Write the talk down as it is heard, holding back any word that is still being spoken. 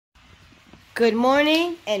Good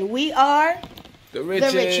morning, and we are the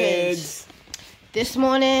Richards. This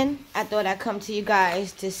morning, I thought I'd come to you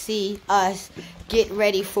guys to see us get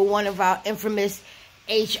ready for one of our infamous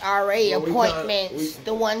HRA appointments.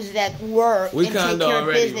 The ones that work we and take kind care of of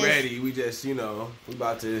already business. ready. We just, we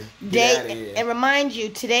about to get out of here. And remind you,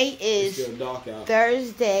 today is It's still dark out.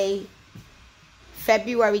 Thursday,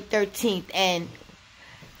 February 13th, and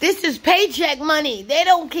this is paycheck money. They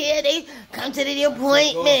don't care. They come to the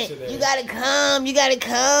appointment. You gotta come. You gotta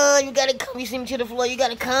come. You gotta come. You see me to the floor. You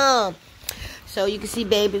gotta come. So you can see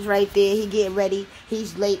Babe is right there. He getting ready.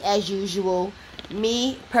 He's late as usual.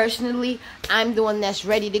 Me, personally, I'm the one that's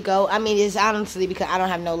ready to go. I mean, it's honestly because I don't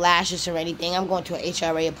have no lashes or anything. I'm going to an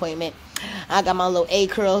HRA appointment. I got my little A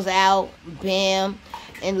curls out. Bam.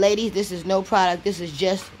 And ladies, this is no product. This is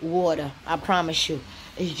just water. I promise you.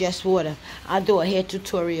 It's just water. I'll do a hair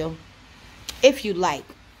tutorial if you like.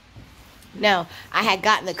 Now, I had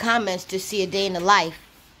gotten the comments to see a day in the life.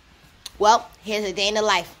 Well, here's a day in the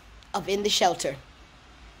life of in the shelter.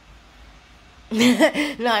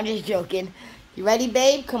 No, I'm just joking. You ready,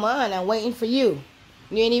 babe? Come on, I'm waiting for you.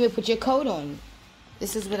 You ain't even put your coat on.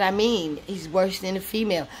 This is what I mean. He's worse than a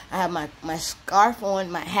female. I have my scarf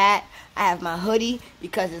on, my hat. I have my hoodie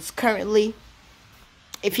because it's currently,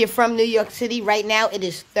 if you're from New York City right now, it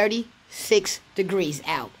is 36 degrees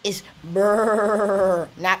out. It's brrr,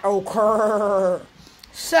 not occur.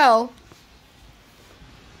 So,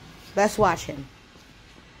 let's watch him.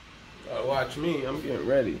 Gotta watch me. I'm getting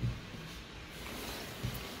ready.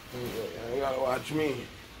 You gotta watch me.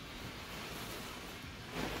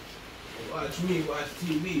 Watch me. Watch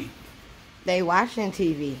TV. They watching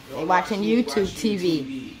TV. They watching YouTube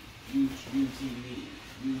TV. YouTube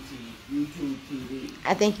TV.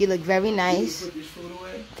 I think you look very nice. Put this food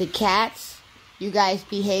away? The cats, you guys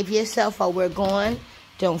behave yourself while we're gone.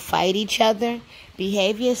 Don't fight each other.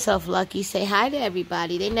 Behave yourself, Lucky. Say hi to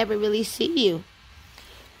everybody. They never really see you.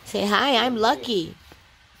 Say hi, I'm Lucky.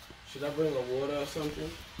 Should I bring a water or something?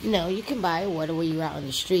 No, you can buy water when you're out on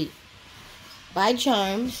the street. Buy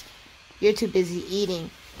Charms. You're too busy eating.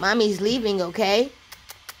 Mommy's leaving, okay?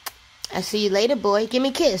 I'll see you later, boy. Give me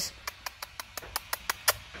a kiss.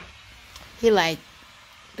 He like,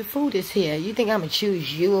 the food is here. You think I'm going to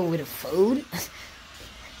choose you over the food?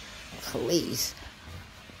 Please.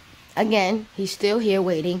 Again, he's still here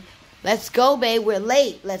waiting. Let's go, babe. We're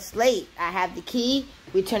late. Let's late. I have the key.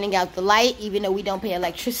 We're turning out the light, even though we don't pay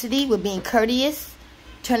electricity. We're being courteous.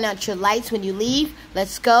 Turn out your lights when you leave.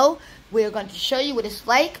 Let's go. We're going to show you what it's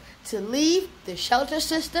like to leave the shelter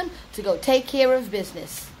system to go take care of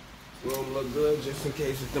business. Room look good just in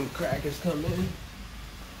case if them crackers come in.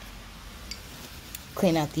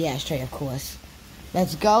 Clean out the ashtray, of course.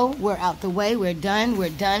 Let's go. We're out the way. We're done. We're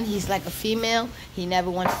done. He's like a female. He never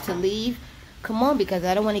wants to leave. Come on, because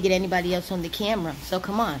I don't want to get anybody else on the camera. So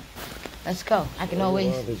come on. Let's go. I can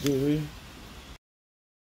always...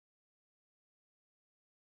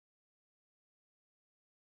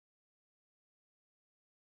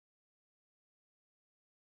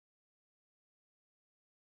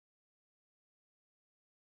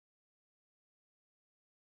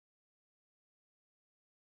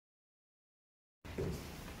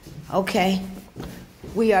 Okay,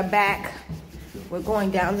 we are back. We're going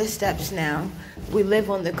down the steps now. We live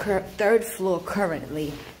on the third floor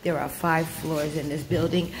currently. There are 5 floors in this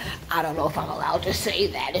building. I don't know if I'm allowed to say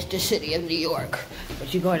that. It's the city of New York.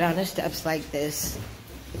 But you go down the steps like this.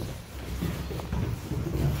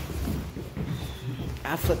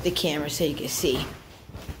 I'll flip the camera so you can see.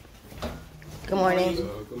 Good morning.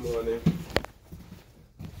 Good morning.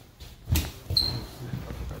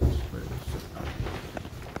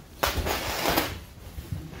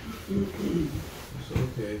 It's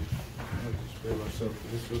okay. I have to spray myself.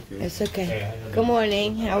 It's okay. It's okay. Hey, Good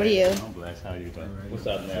morning. How are you? I'm blessed. How are you doing? What's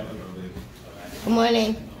up, man? Good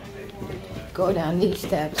morning. Go down these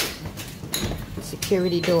steps.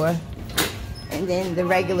 Security door. And then the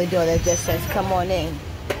regular door that just says, come on in.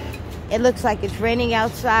 It looks like it's raining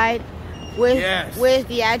outside. Where's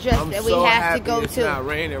the address that we have to go to? It's not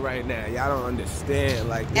raining right now. Y'all don't understand.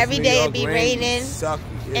 Like every day it be raining.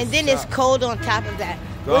 And then it's cold on top of that.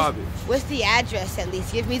 Garbage. What's the address at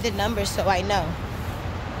least? Give me the number so I know.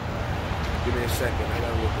 Give me a second. I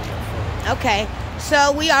gotta look at my phone. Okay.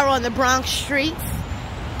 So we are on the Bronx streets.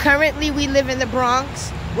 Currently we live in the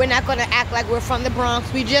Bronx. We're not going to act like we're from the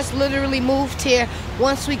Bronx. We just literally moved here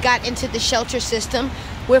once we got into the shelter system.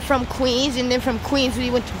 We're from Queens, and then from Queens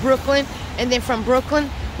we went to Brooklyn, and then from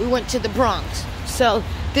Brooklyn we went to the Bronx. So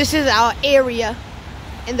this is our area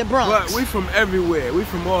in the Bronx. But we from everywhere. We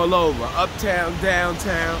from all over. Uptown,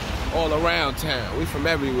 downtown, all around town. We from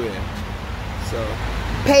everywhere. So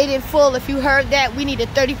Paid in full. If you heard that, we need a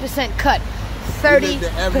 30% cut. 30%. We did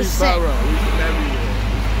to every borough. We did everywhere.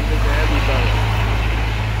 We did to every borough.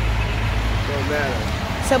 Don't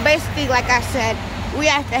matter. So basically, like I said, we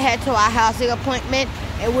have to head to our housing appointment,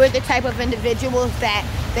 and we're the type of individuals that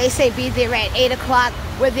they say be there at 8 o'clock.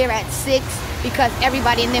 We're there at 6 because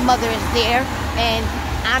everybody and their mother is there, and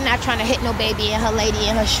I'm not trying to hit no baby and her lady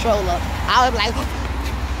in her stroller. I was like,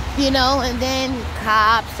 you know, and then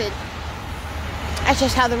cops, and that's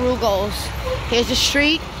just how the rule goes. Here's the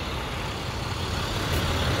street.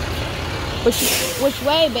 Which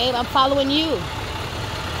way, babe? I'm following you.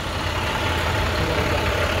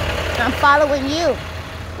 I'm following you.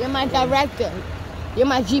 You're my director. You're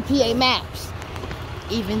my GPA maps.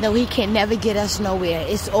 Even though he can never get us nowhere,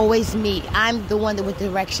 it's always me. I'm the one with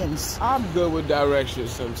directions. I'm good with directions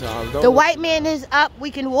sometimes. The white man is up. We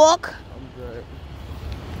can walk. I'm good.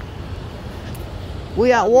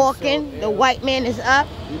 We are walking. The white man is up.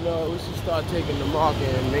 You know, we should start taking the marker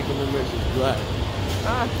and making the bitches black.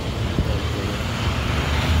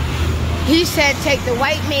 He said take the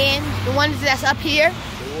white man, the ones that's up here.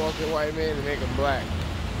 The walking white man and make them black.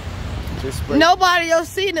 Just spray. Nobody else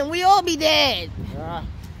see them. We all be dead. Ah.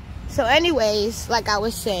 So anyways, like I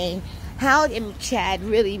was saying, Howard and Chad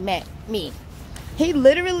really met me. He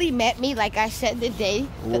literally met me, like I said, the day.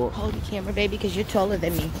 Hold the camera, baby, because you're taller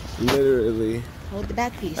than me. Literally. Hold the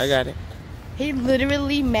back piece. I got it. He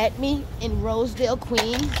literally met me in Rosedale,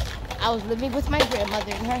 Queens. I was living with my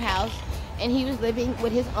grandmother in her house, and he was living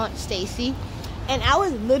with his Aunt Stacy. And I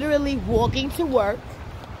was literally walking to work,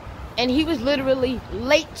 and he was literally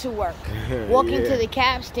late to work, walking to the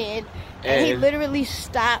cab stand, and he literally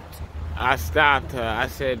stopped. I stopped her. I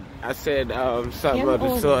said something of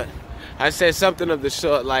the sort. I said something of the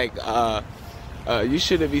sort like, you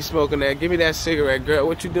shouldn't be smoking that. Give me that cigarette, girl.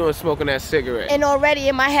 What you doing smoking that cigarette? And already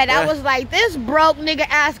in my head, I was like, this broke nigga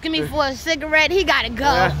asking me for a cigarette. He gotta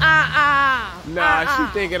go. She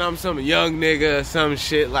thinking I'm some young nigga or some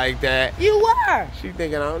shit like that. You were. She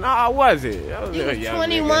thinking I wasn't. I was You a was young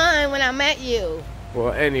 21 nigga. when I met you.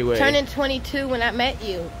 Well, anyway. Turning 22 when I met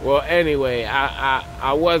you. Well, anyway,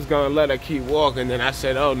 I was gonna let her keep walking. Then I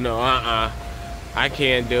said, oh no, I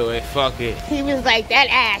can't do it. Fuck it. He was like, that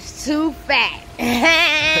ass too fat.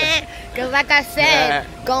 Because like I said,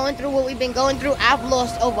 going through what we've been going through, I've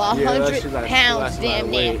lost over 100 pounds damn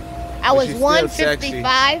near. I was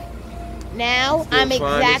 155. Now I'm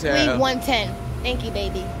exactly 110. Thank you,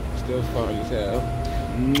 baby. Still fine as hell.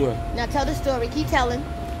 Now tell the story. Keep telling.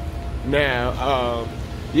 Now,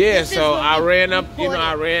 yeah, so I ran up,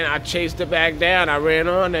 I chased her back down. I ran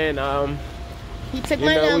on and, he took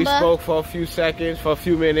my number. We spoke for a few seconds, for a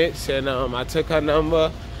few minutes, and I took her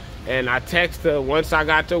number and I texted her once I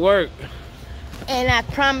got to work. And I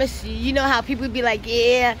promise you, you know how people be like,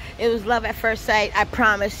 yeah, it was love at first sight. I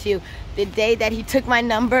promise you, the day that he took my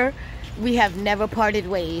number, we have never parted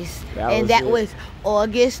ways. That was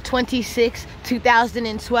August 26,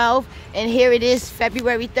 2012. And here it is,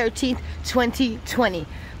 February 13th, 2020.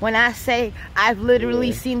 When I say I've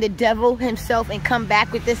literally seen the devil himself and come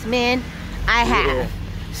back with this man, I have.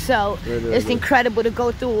 So it's incredible to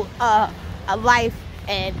go through a life.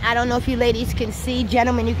 And I don't know if you ladies can see,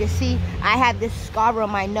 gentlemen, you can see, I have this scar on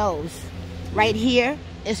my nose right here.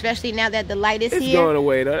 Especially now that the light is here. It's going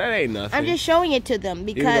away though. That ain't nothing. I'm just showing it to them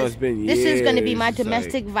because this is going to be my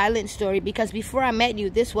domestic violence story. Because before I met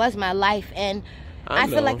you, this was my life, and I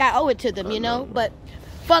feel like I owe it to them, you know. But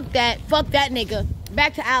fuck that nigga.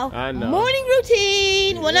 Back to our morning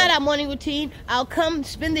routine. Well, not our morning routine. I'll come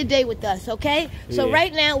spend the day with us, okay? So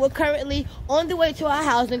right now we're currently on the way to our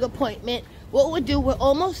housing appointment. What we'll do, we're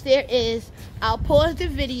almost there, is I'll pause the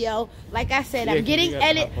video. Like I said, I'm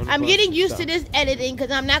getting used to this editing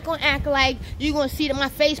because I'm not going to act like you're going to see my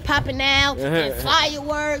face popping out and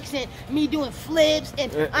fireworks and me doing flips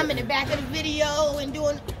and I'm in the back of the video and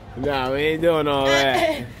doing... No, we ain't doing all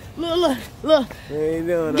that. Look. We ain't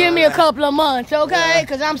doing Give me a couple of months, okay?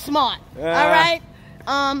 Because I'm smart. All right?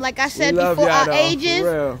 Like I said before, our ages,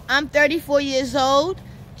 I'm 34 years old.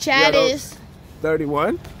 Chad is...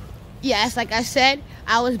 31? Yes, like I said,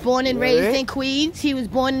 I was born and raised in Queens. He was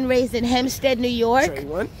born and raised in Hempstead, New York.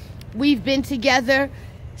 We've been together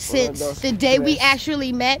since the day we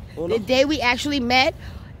actually met. The day we actually met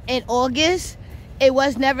in August. It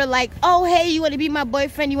was never like, oh, hey, you want to be my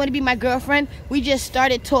boyfriend? You want to be my girlfriend? We just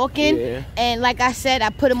started talking. And like I said, I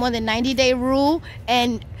put him on the 90-day rule.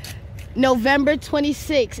 And November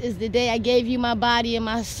 26th is the day I gave you my body and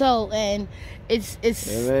my soul. And... that's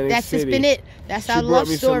just been it. That's our love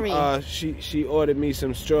story. She ordered me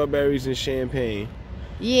some strawberries and champagne.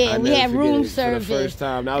 Yeah, we had room service. For the first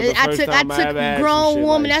time. That was the first time I ever had a grown some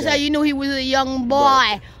woman. Like That's that. how you knew he was a young boy.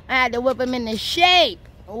 I had to whip him into shape.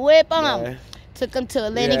 Whip him. Yeah. Took him to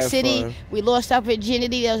Atlantic City. Fun. We lost our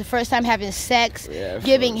virginity. That was the first time having sex, fun.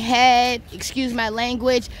 giving head, excuse my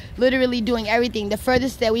language, literally doing everything. The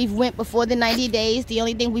furthest that we've went before the 90 days, the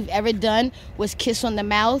only thing we've ever done was kiss on the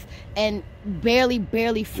mouth and barely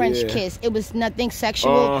French kiss. It was nothing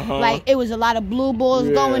sexual. Like, it was a lot of blue balls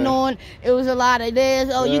going on. It was a lot of this.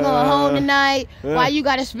 Oh, you going home tonight? Why you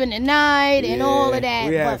got to spend the night? And all of that.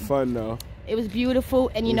 We had fun, though. It was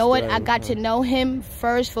beautiful, and you know what? I got to know him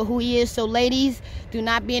first for who he is. So, ladies, do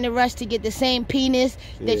not be in a rush to get the same penis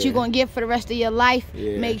that you're going to get for the rest of your life.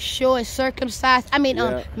 Make sure it's circumcised. I mean,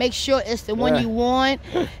 make sure it's the one you want,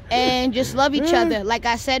 and just love each other. Like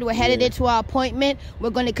I said, we're headed into our appointment. We're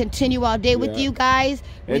going to continue our day with you guys.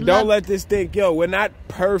 And don't let this think, yo, we're not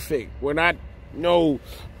perfect. We're not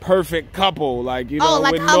perfect couple, like, you know,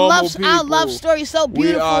 like we're normal people. Our love story is so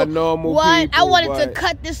beautiful. We are normal people. I wanted to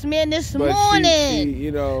cut this man this morning. You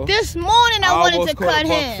know, this morning I wanted to cut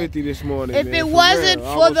him. $1.50 this morning. If man, it wasn't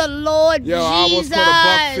for the Lord Jesus. I almost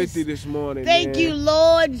caught $1.50 this morning. Thank you,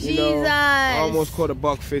 Lord Jesus. You know, I almost caught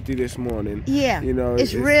 $1.50 this morning. Yeah, you know,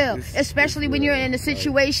 it's real, especially when you're in a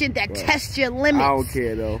situation that tests your limits. I don't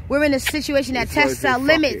care though. We're in a situation that tests our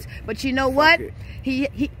limits, but you know what?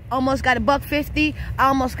 He almost got $1.50. I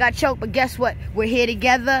almost got choked, but guess what? We're here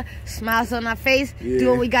together, smiles on our face, doing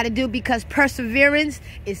what we got to do, because perseverance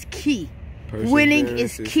is key. Winning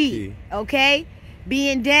is key. Okay?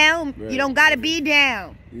 Being down, you don't got to be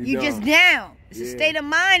down. You just down. It's a state of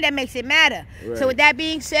mind that makes it matter. So with that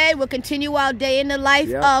being said, we'll continue our day in the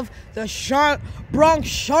life of the Bronx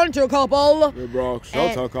Shunter couple. The Bronx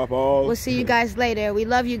Shunter couple. We'll see you guys later. We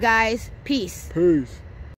love you guys. Peace. Peace.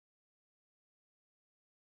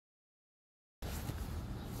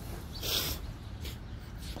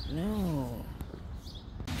 No.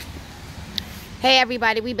 Hey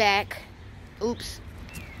everybody, we back. Oops.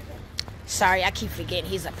 Sorry, I keep forgetting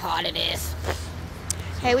he's a part of this.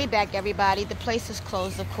 Hey, we back everybody. The place is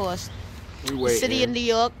closed, of course. The city of New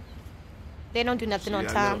York, they don't do nothing on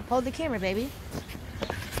time. Hold the camera, baby.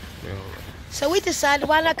 So we decided,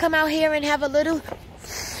 why not come out here and have a little...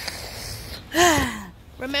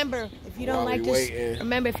 Remember, if you don't like this,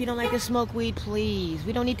 if you don't like to smoke weed, please.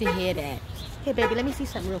 We don't need to hear that. Hey, baby, let me see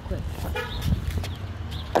something real quick.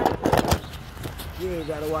 You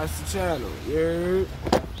gotta watch the channel. Yeah.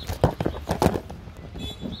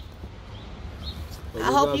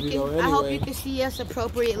 I hope you can see us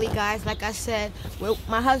appropriately, guys. Like I said,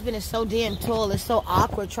 my husband is so damn tall. It's so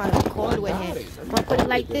awkward trying to record with him. I'm gonna put it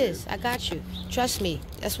like this. I got you. Trust me.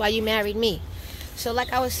 That's why you married me. So,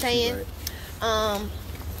 like I was saying,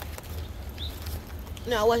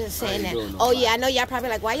 no, I wasn't saying that. Oh, yeah, I know y'all probably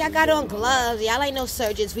like, why y'all got on gloves? Y'all ain't no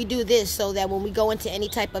surgeons. We do this so that when we go into any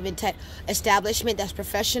type of establishment that's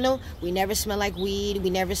professional, we never smell like weed. We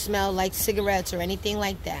never smell like cigarettes or anything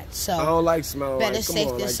like that. So I don't like smelling better like,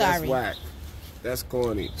 safe than sorry. That's whack. That's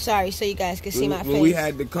corny. Sorry, so you guys can see my face. When we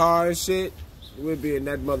had the car and shit, we'd be in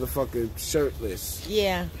that motherfucker shirtless.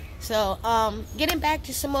 Yeah. So, getting back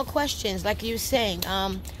to some more questions, like you were saying,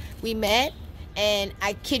 we met. And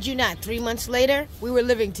I kid you not, 3 months later, we were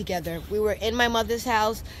living together. We were in my mother's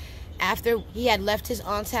house after he had left his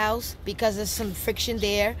aunt's house because of some friction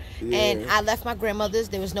there. And I left my grandmother's.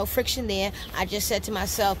 There was no friction there. I just said to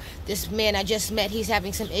myself, this man I just met, he's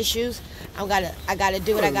having some issues. I gotta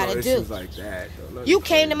do what I gotta do. Like that, you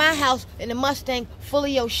came to my house in a Mustang full of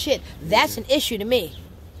your shit. That's an issue to me.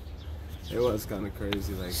 It was kind of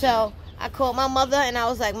crazy like So I called my mother and I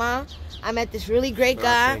was like, Mom, I met this really great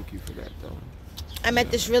guy. Thank you for that, though. I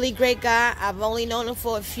met this really great guy. I've only known him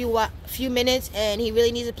for a few minutes, and he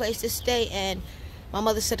really needs a place to stay. And my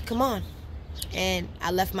mother said, come on. And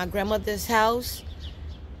I left my grandmother's house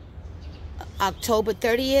October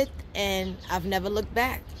 30th, and I've never looked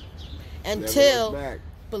back. Until,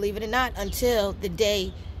 believe it or not, until the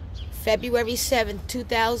day February 7th,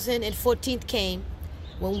 2014 came,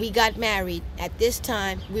 when we got married. At this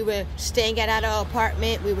time, we were staying at our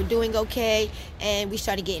apartment. We were doing okay, and we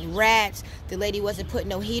started getting rats. The lady wasn't putting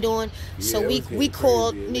no heat on, so we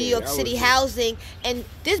called New York City Housing, and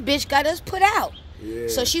this bitch got us put out.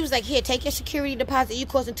 So she was like, here, take your security deposit. You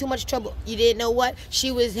causing too much trouble. You didn't know what?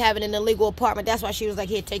 She was having an illegal apartment. That's why she was like,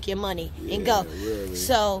 here, take your money and go. Really.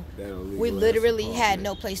 So we literally had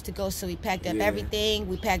no place to go. So we packed up everything.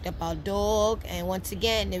 We packed up our dog. And once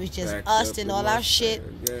again, it was just us and all our shit.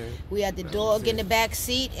 We had the dog in the back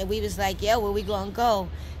seat. And we was like, yo, where we going to go?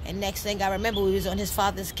 And next thing I remember, we was on his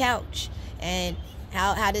father's couch. And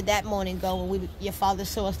how did that morning go when your father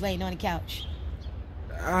saw us laying on the couch?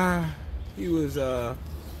 He was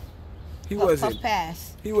He Puff, wasn't. puff,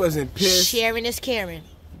 pass. He wasn't pissed. Sharing is caring.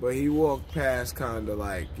 But he walked past, kind of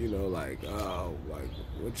like, you know, like, oh, like,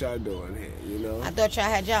 what y'all doing here, you know? I thought y'all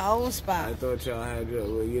had your own spot. I thought y'all had your,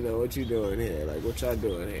 well, you know, what you doing here? Like, what y'all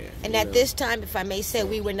doing here? And at this time, if I may say,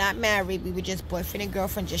 we were not married. We were just boyfriend and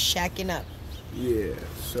girlfriend, just shacking up. Yeah,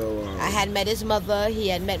 so... I had met his mother. He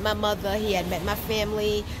had met my mother. He had met my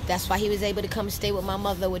family. That's why he was able to come stay with my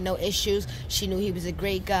mother with no issues. She knew he was a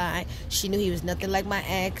great guy. She knew he was nothing like my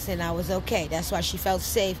ex, and I was okay. That's why she felt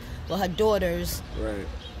safe with her daughters. Right.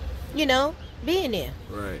 You know, being there.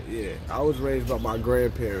 Right, yeah. I was raised by my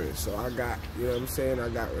grandparents, so I got, you know what I'm saying? I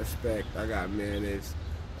got respect. I got manners.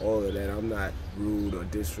 All of that. I'm not rude or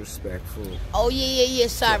disrespectful. Oh, yeah.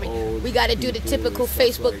 Sorry. We got to do the typical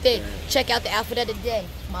Facebook thing. Check out the outfit of the day.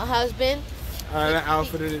 My husband. The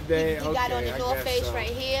outfit of the day? He got on the North Face right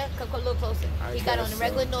here. Come a little closer. He got on the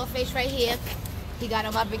regular North Face right here. He got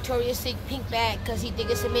on my Victoria's Secret pink bag because he think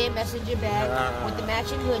it's a man messenger bag with the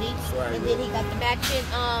matching hoodie. Right, and then he got the matching,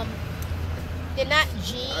 they're not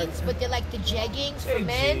jeans, but they're like the jeggings for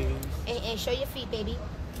men. And show your feet, baby.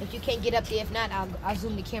 If you can't get up there, if not, I'll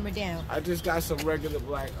zoom the camera down. I just got some regular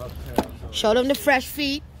black uptown. Show them the fresh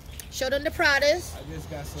feet. Show them the Pradas. I just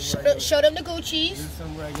got some regular, show them the Gucci's. just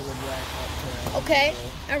some regular black uptown. Okay.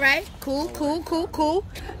 All right. Cool.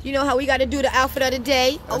 You know how we got to do the outfit of the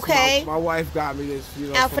day. That's Okay. My wife got me this, you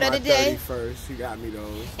know, Outfit for of my the day. 31st. She got me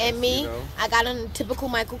those. And me, you know. I got on the typical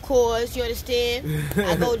Michael Kors, you understand?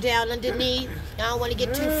 I go down underneath. I don't want to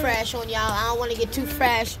get too fresh on y'all. I don't want to get too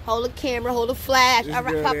fresh. Hold the camera, hold the flash. All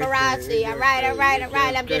right, paparazzi. All right.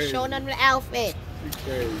 I'm just showing them the outfit.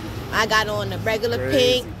 Crazy. I got on the regular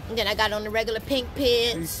pink, and then I got on the regular pink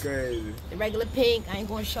She's pants. crazy. The regular pink. I ain't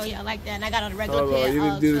going to show y'all like that. And I got on the regular Hold pair on, of you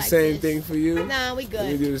didn't Uggs do the like same this. thing for you? Nah, we You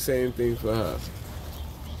good. do the same thing for her.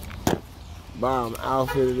 Bomb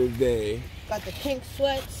outfit of the day. Got the pink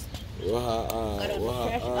sweats. With her, Got on the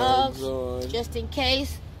fresh Uggs Uggs, on. just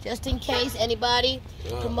in case, anybody,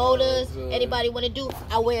 Yeah, promoters, Uggs on. anybody want to do.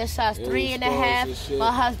 I wear a size Any 3.5. sponsorship.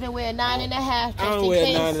 My husband wear 9.5. Just I don't in wear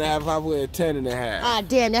case. 9.5, I wear 10.5. Ah,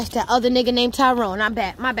 damn, that's that other nigga named Tyrone. My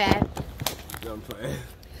bad. I'm playing.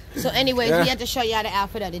 So, anyways, Yeah. we had to show y'all the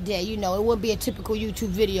outfit of the day. You know, it wouldn't be a typical YouTube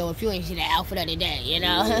video if you ain't see the outfit of the day. You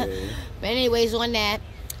know. Yeah. But anyways, on that.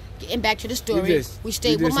 Getting back to the story, we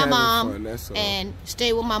stayed you with just my having mom, fun, that's all. and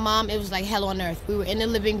stayed with my mom. It was like hell on earth. We were in the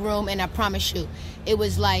living room, and I promise you, it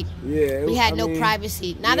was like we had no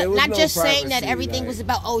privacy. Not just saying that everything was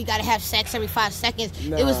about, oh, you gotta have sex every 5 seconds.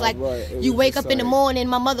 It was like you wake up in the morning,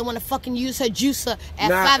 my mother wanna fucking use her juicer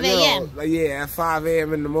at 5 a.m. Yeah, at 5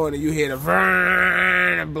 a.m. in the morning, you hear the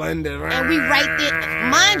blender. And we right there.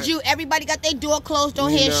 Mind you, everybody got their door closed,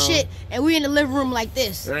 don't hear shit, and we in the living room like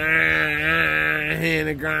this. Hear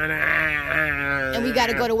the grind. And we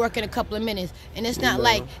gotta go to work in a couple of minutes. And it's not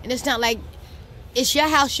like it's your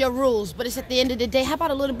house, your rules, but it's at the end of the day, how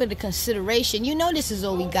about a little bit of consideration? You know this is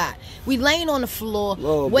all we got. We laying on the floor,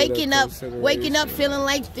 waking up feeling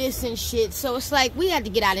like this and shit. So it's like we had to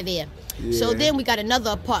get out of there. Yeah. So then we got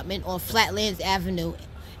another apartment on Flatlands Avenue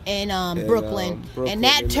in Brooklyn, and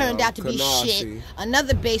that turned out to be shit.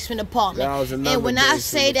 Another basement apartment. And when I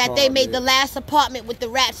say that they made the last apartment with the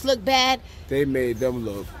rats look bad, they made them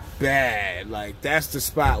look bad. Like, that's the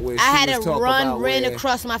spot where I had to run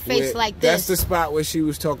across my face like this. That's the spot where she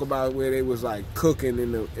was talking about where they was like cooking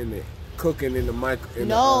in the micro.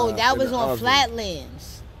 No, that was on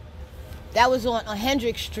Flatlands. That was on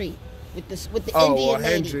Hendrick Street with the Indian lady.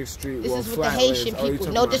 Hendrick Street. This is with the Haitian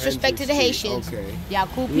people. No disrespect to the Haitians. Okay. Y'all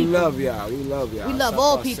cool people. We love y'all. We love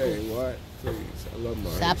all people. What? Please. I love my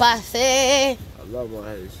Haitians. I love my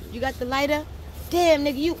Haitians. You got the lighter? Damn,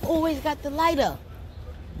 nigga, you always got the lighter.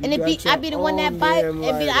 And I be the one that buy it.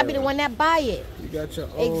 I be the one that buy it. You got your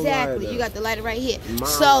own lighter. You got the lighter right here.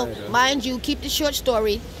 So, mind you, keep the short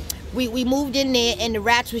story. We moved in there, and the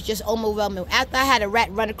rats was just overwhelming. After I had a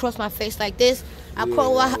rat run across my face like this, I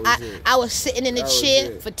was sitting in the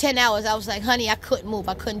chair for 10 hours. I was like, honey, I couldn't move.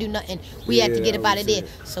 I couldn't do nothing. We had to get up out of there.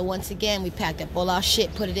 So once again, we packed up all our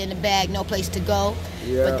shit, put it in the bag, no place to go.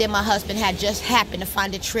 Yeah. But then my husband had just happened to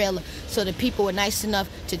find a trailer. So the people were nice enough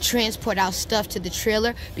to transport our stuff to the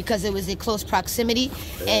trailer because it was in close proximity.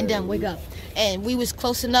 And wake up. And we was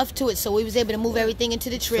close enough to it, so we was able to move everything into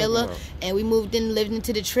the trailer. And we moved in, lived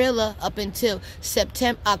into the trailer up until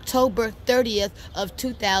October 30th of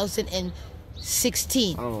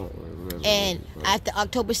 2016. I don't remember And after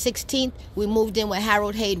October 16th, we moved in with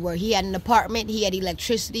Harold Hayward. He had an apartment, he had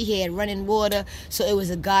electricity, he had running water, so it was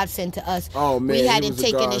a godsend to us. Oh, man, we hadn't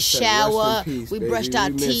taken a shower, peace, we baby. brushed our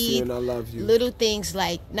teeth. I love you. Little things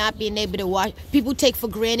like not being able to wash. People take for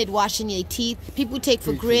granted washing their teeth. People take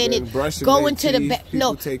for granted going to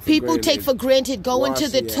the people take for granted going to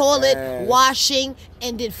the toilet, washing,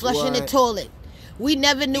 and then flushing the toilet. We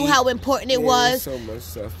never knew how important it was. So much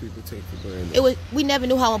stuff people take for granted. We never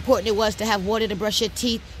knew how important it was to have water to brush your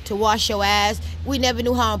teeth, to wash your ass. We never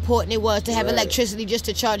knew how important it was to have electricity just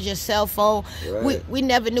to charge your cell phone. We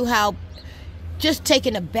never knew how just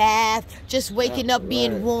taking a bath, just waking up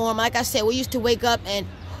being warm. Like I said, we used to wake up and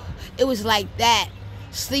it was like that,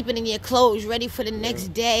 sleeping in your clothes, ready for the next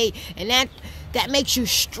day, and that makes you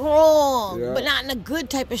strong, but not in a good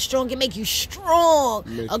type of strong. It makes you strong,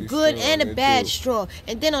 a good and a bad strong.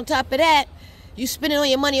 And then on top of that, you spending all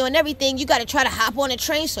your money on everything. You got to try to hop on a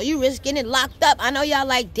train, so you risk getting locked up. I know y'all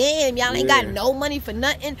like, damn, y'all ain't got no money for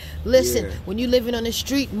nothing. Listen, when you living on the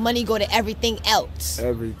street, money go to everything else.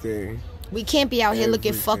 Everything. We can't be out here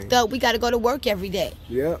looking fucked up. We got to go to work every day.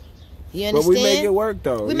 Yep. You understand? But we make it work,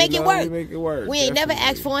 though. We make it work. We make it work. We ain't never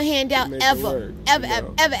asked for a handout ever.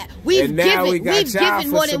 Ever. We've given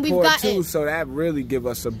more than we've gotten. Too, so that really give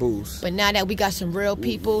us a boost. But now that we got some real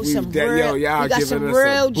people, we got some us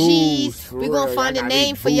real G's, we're going to find a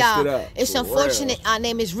name for y'all. It's unfortunate our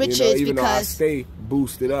name is Richards even because though I stay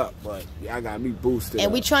boosted up, but y'all got me boosted up.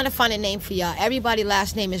 And we trying to find a name for y'all. Everybody's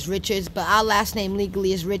last name is Richards, but our last name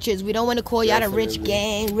legally is Richards. We don't want to call y'all the Rich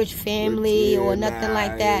Gang, Rich Family, or nothing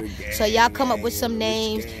like that. So y'all come up with some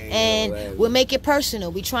names, and we'll make it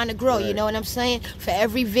personal. We trying to grow, you know what I'm saying? For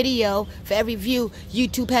every video, for every view,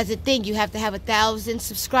 YouTube has a thing. You have to have 1,000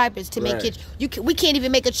 subscribers to make it. We can't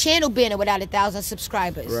even make a channel banner without 1,000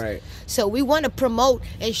 subscribers. Right. So we want to promote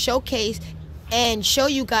and showcase and show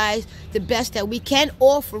you guys the best that we can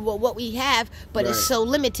offer with what we have, but it's so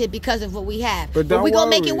limited because of what we have. But we're going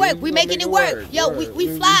to make it work. We're making it work. Yo,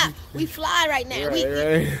 we fly. We fly right now.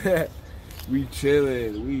 We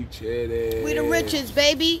chilling. We the Richards,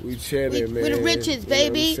 baby. We chilling, man. We the Richards,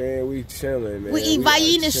 baby. You know what I'm saying? We chilling, man. We eat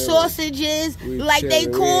Vienna sausages like they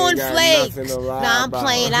cornflakes. Nah, I'm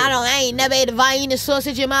playing. I ain't never ate a Vienna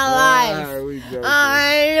sausage in my life.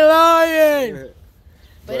 I ain't lying.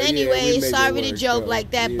 But anyway, sorry to joke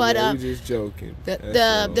like that, but we just joking.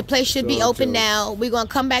 The place should be open now. We're gonna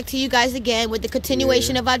come back to you guys again with the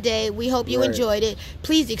continuation of our day. We hope you enjoyed it.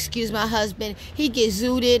 Please excuse my husband. He gets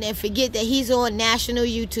zooted and forget that he's on national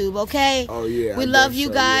YouTube. Okay? Oh yeah. We love you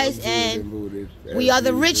guys, and we are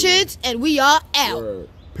the Richards, and we are out.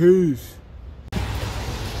 Peace.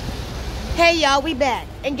 Hey y'all, we back,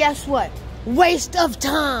 and guess what? Waste of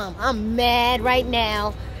time. I'm mad right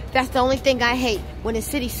now. That's the only thing I hate. When the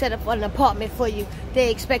city set up an apartment for you,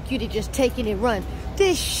 they expect you to just take it and run.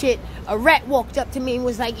 This shit, a rat walked up to me and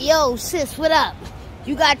was like, yo, sis, what up?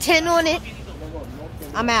 You got 10 on it?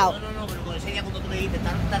 I'm out.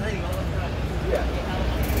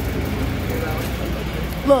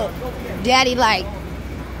 Look, daddy like,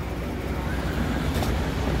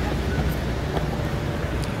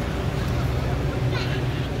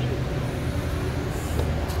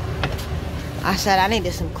 I said I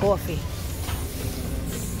needed some coffee.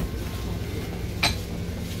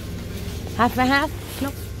 Half and half?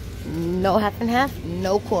 Nope. No half and half,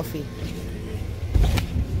 no coffee.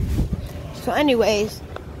 So anyways,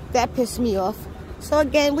 that pissed me off. So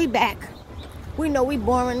again, we back. We know we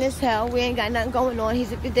boring as hell. We ain't got nothing going on. He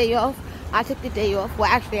took the day off. I took the day off. Well,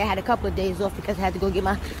 actually, I had a couple of days off because I had to go get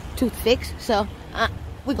my tooth fixed. So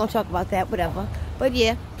we're going to talk about that, whatever. But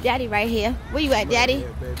yeah, daddy right here. Where you at, daddy?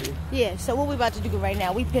 Yeah, so what we about to do right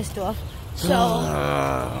now, we pissed off. So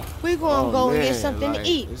we're going to go and get something to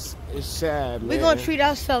eat. It's sad, man. We're going to treat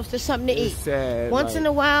ourselves to something to eat. Sad, once in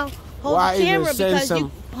a while, hold the camera because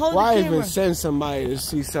you hold the camera. Why even send somebody to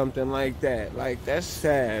see something like that? Like, that's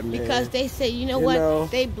sad, man. Because they say, you know what?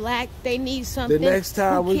 They black, they need something. The next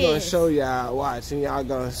time we're going to show y'all, watch, and y'all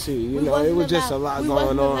going to see. You know, it was just a lot going on. We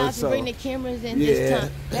wasn't allowed to bring the cameras in this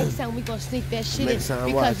time. Next time we're going to sneak that shit in.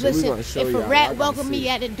 Because listen, if a rat welcome me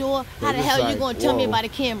at the door, how the hell you going to tell me about a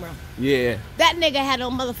camera? Yeah. That nigga had a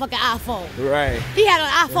motherfucking iPhone. Right. He had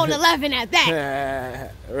an iPhone 11 at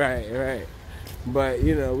that. Right. But,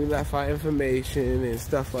 you know, we left our information and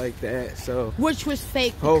stuff like that, so... Which was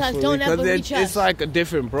fake, because don't ever reach us. It's like a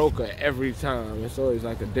different broker every time. It's always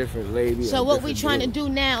like a different lady. So what we trying to do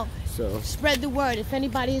now So spread the word. If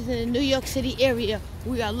anybody is in the New York City area,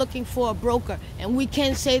 we are looking for a broker. And we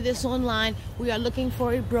can say this online. We are looking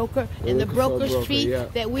for a broker. And the broker's fee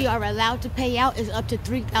that we are allowed to pay out is up to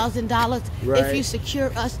 $3,000 if you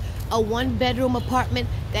secure us a one-bedroom apartment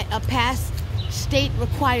that pass state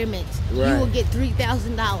requirements. You will get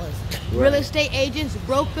 $3,000. Real estate agents,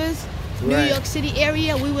 brokers, New York City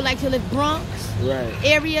area, we would like to live Bronx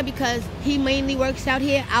area because he mainly works out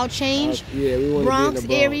here. I'll change. We want Bronx to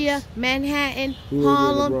be in the Bronx area, Manhattan,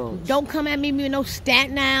 Harlem. Don't come at me with no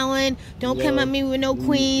Staten Island. Don't come at me with no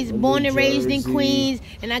Queens. Born and raised in Queens,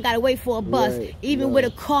 and I gotta wait for a bus. Even with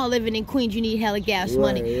a car living in Queens, you need hella gas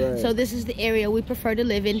money. So this is the area we prefer to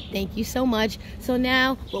live in. Thank you so much. So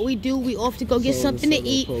now what we do, we off to go get something to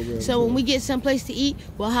eat. So when we get someplace to eat,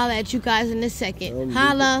 we'll holla at you guys in a second.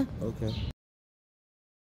 Holla. Okay.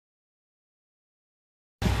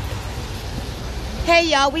 Hey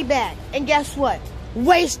y'all, we back. And guess what?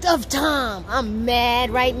 Waste of time. I'm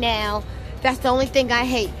mad right now. That's the only thing I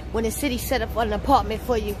hate. When the city set up an apartment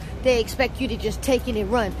for you, they expect you to just take it and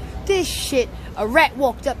run. This shit, a rat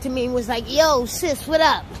walked up to me and was like, yo, sis, what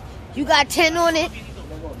up? You got 10 on it?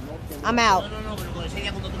 I'm out.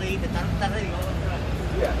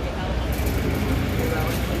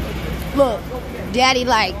 Look, daddy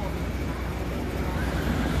like,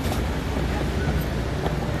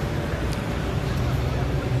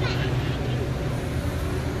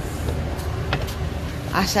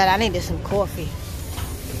 I said I needed some coffee.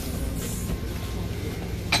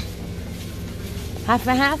 Half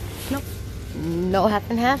and half? Nope. No half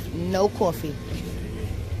and half, no coffee.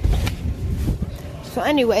 So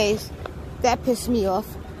anyways, that pissed me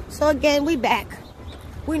off. So again, we back.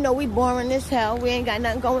 We know we boring as hell. We ain't got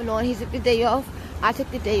nothing going on. He took the day off. I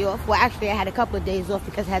took the day off. Well, actually, I had a couple of days off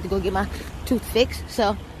because I had to go get my tooth fixed.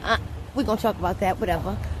 So we're going to talk about that,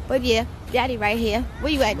 whatever. But yeah, daddy right here.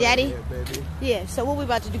 Where you at, daddy? Yeah, so what we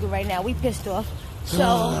about to do right now, we pissed off. So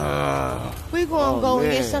we're going to go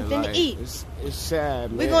and get something to eat. It's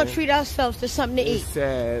sad, man. We're going to treat ourselves to something to eat.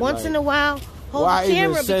 Sad. Once in a while, hold the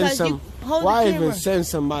camera because you hold the camera. Why even send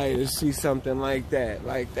somebody to see something like that?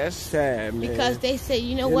 Like, that's sad, man. Because they say,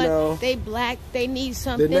 you know what? They black, they need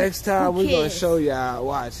something. The next time we're going to show y'all,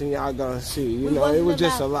 watch, and y'all going to see. You know, it was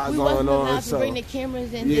just a lot going on. We wasn't allowed to bring the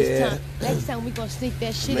cameras in this time. Next time we're going to sneak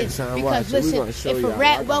that shit in. Because listen, if a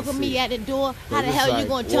rat welcome me at the door, how the hell you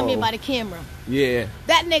going to tell me about a camera? Yeah.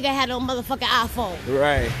 That nigga had a motherfucking iPhone.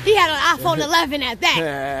 Right. He had an iPhone 11 at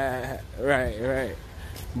that. Right.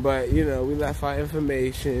 But, you know, we left our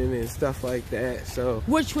information and stuff like that, so...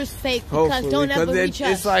 Which was fake, because don't ever reach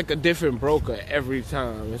us. It's like a different broker every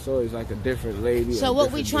time. It's always like a different lady. So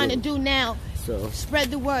what we trying to do now,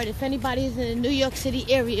 spread the word. If anybody is in the New York City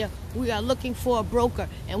area, we are looking for a broker.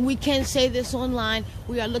 And we can say this online.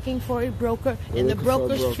 We are looking for a broker. And the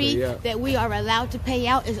broker's fee that we are allowed to pay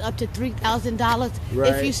out is up to $3,000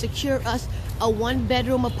 if you secure us a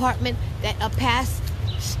one-bedroom apartment that pass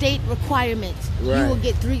state requirements. You will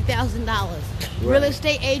get $3,000. Real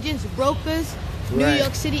estate agents, brokers, New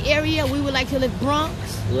York City area, we would like to live Bronx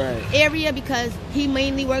area because he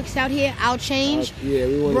mainly works out here. I'll change.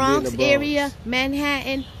 We want Bronx to be in the area,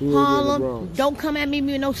 Manhattan, Harlem. Don't come at me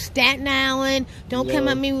with no Staten Island. Don't come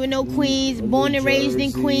at me with no Queens. Born and raised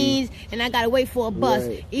in Queens, and I gotta wait for a bus.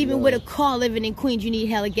 Even with a car living in Queens, you need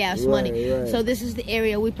hella gas money. So this is the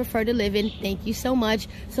area we prefer to live in. Thank you so much.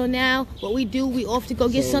 So now what we do, we off to go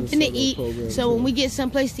get something to eat. So when we get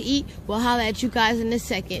someplace to eat, we'll holla at you guys in a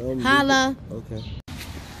second. Holla. Okay.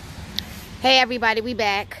 Hey everybody, we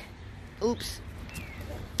back. Oops.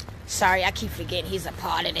 Sorry, I keep forgetting he's a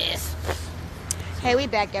part of this. Hey, we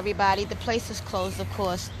back everybody. The place is closed, of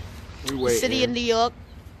course. The city of New York,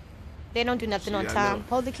 they don't do nothing on time.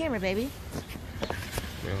 Hold the camera, baby.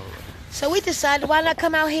 So we decided, why not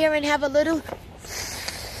come out here and have a little...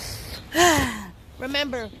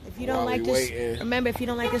 Remember, if you don't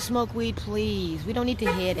like to smoke weed, please. We don't need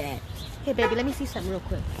to hear that. Hey baby, let me see something real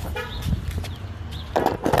quick.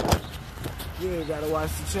 Yeah, you gotta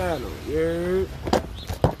watch the channel. Yeah.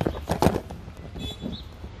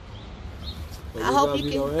 I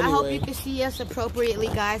hope you can see us appropriately,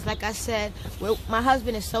 guys. Like I said, my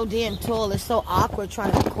husband is so damn tall. It's so awkward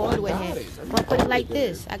trying to record with him. I'll put it like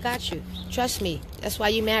this. I got you. Trust me. That's why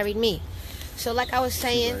you married me. So like I was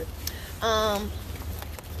saying,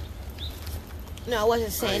 no, I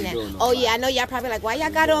wasn't saying that. Oh, yeah, I know y'all probably like, why y'all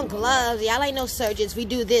got on gloves? Y'all ain't no surgeons. We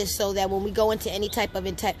do this so that when we go into any type of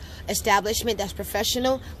establishment that's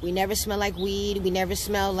professional, we never smell like weed. We never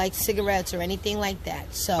smell like cigarettes or anything like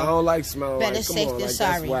that. So I don't like smell better like, safe than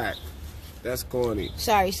sorry. That's whack. That's corny.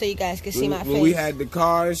 Sorry, so you guys can see my face. When we had the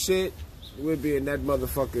car and shit, we'd be in that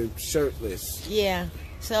motherfucker shirtless. Yeah.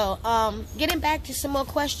 So, getting back to some more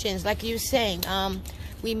questions, like you were saying,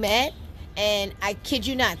 we met, and I kid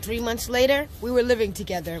you not, 3 months later, we were living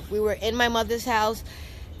together. We were in my mother's house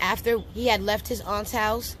after he had left his aunt's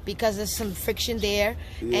house because of some friction there.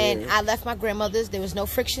 Yeah. And I left my grandmother's. There was no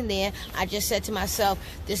friction there. I just said to myself,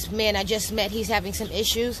 this man I just met, he's having some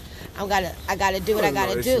issues. I gotta do what I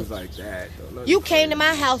gotta do. Like that, you came to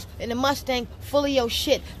my house in a Mustang full of your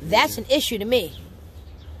shit. That's an issue to me.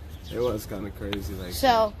 It was kind of crazy like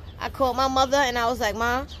so that. I called my mother and I was like,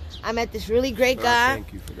 Mom, I met this really great guy.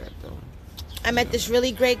 Thank you for that, though. I met this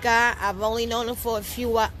really great guy. I've only known him for a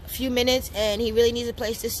few minutes, and he really needs a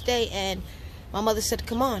place to stay. And my mother said,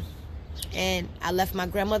 come on. And I left my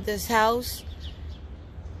grandmother's house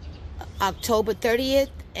October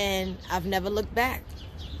 30th, and I've never looked back.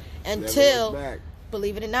 Until,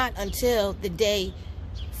 believe it or not, until the day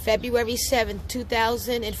February 7th,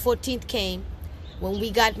 2014 came, when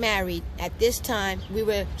we got married. At this time, we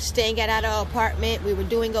were staying at our apartment. We were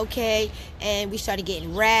doing okay, and we started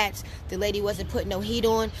getting rats. The lady wasn't putting no heat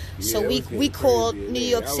on, so we called New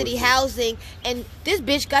York City Housing, and this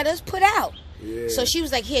bitch got us put out. Yeah. So she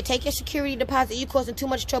was like, here, take your security deposit. You causing too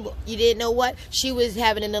much trouble. You didn't know what? She was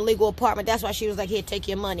having an illegal apartment. That's why she was like, here, take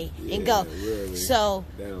your money and go. Really. So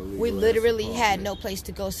we literally had no place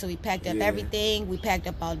to go. So we packed up everything. We packed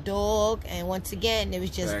up our dog. And once again, it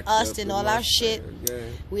was just us and all our shit.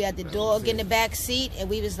 We had the dog in the back seat.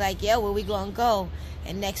 And we was like, yo, where we going to go?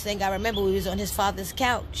 And next thing I remember, we was on his father's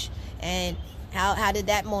couch. And how did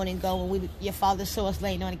that morning go when your father saw us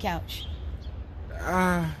laying on the couch?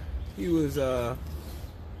 He was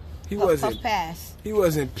he wasn't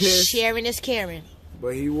pissed. Sharing is caring.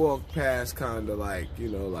 But he walked past kind of like,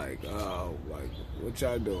 like what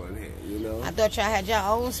y'all doing here, I thought y'all had your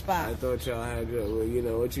own spot. I thought y'all had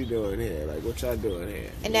your, what you doing here? Like, what y'all doing here?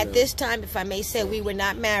 And at this time, if I may say, we were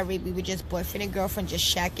not married. We were just boyfriend and girlfriend,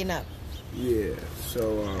 just shacking up. Yeah,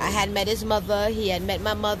 so I had met his mother, he had met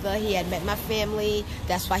my mother, he had met my family.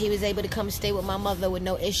 That's why he was able to come stay with my mother with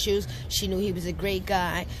no issues. She knew he was a great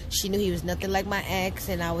guy. She knew he was nothing like my ex,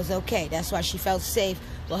 and I was okay. That's why she felt safe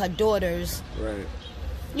with her daughters. Right.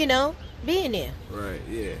 Being there. Right,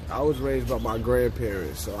 yeah. I was raised by my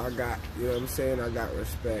grandparents, so I got, what I'm saying? I got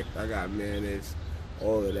respect, I got manners.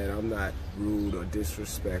 All of that. I'm not rude or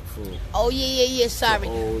disrespectful. Oh, yeah. Sorry.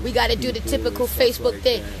 We got to do the typical Facebook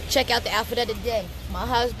thing. Check out the outfit of the day. My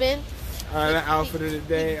husband. The outfit of the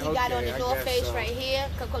day? He got on the North Face right here.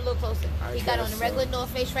 Come a little closer. He got on the regular North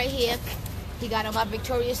Face right here. He got on my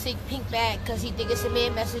Victoria's Secret pink bag because he think it's a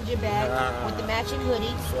man messenger bag with the matching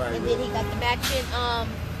hoodie. Right, and then he got the matching,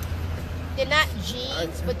 they're not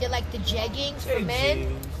jeans, but they're like the jeggings for men.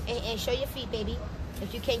 And show your feet, baby.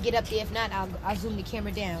 If you can't get up there, if not, I'll zoom the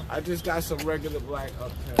camera down. I just got some regular black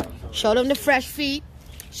uptown. Show them the fresh feet.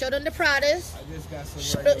 Show them the Pradas. I just got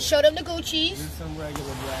some show them the Gucci's. Just some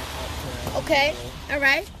regular black uptown. Okay. All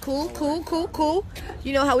right. Cool.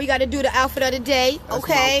 You know how we got to do the outfit of the day.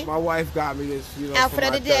 Okay. My wife got me this, outfit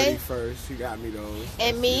of the day. 31st. She got me those.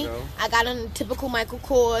 And me, I got on the typical Michael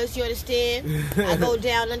Kors. You understand? I go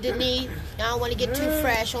down underneath. I don't want to get too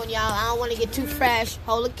fresh on y'all. I don't want to get too fresh.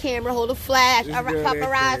 Hold the camera. Hold the flash. All right,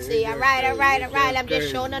 paparazzi. All right. I'm just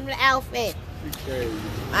showing them the outfit.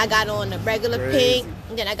 I got on the regular pink,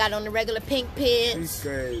 and then I got on the regular pink pants. She's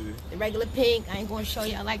crazy. The regular pink. I ain't going to show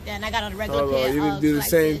y'all like that. And I got on the regular pants. You didn't do the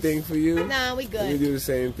same thing for you? Nah, we good. You do the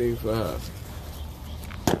same thing for her.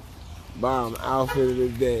 Bomb outfit of the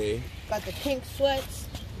day. Got the pink sweats.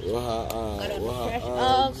 With her, got on the fresh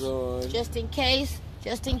Uggs.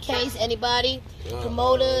 Just in case anybody,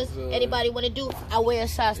 promoters, anybody want to do. I wear a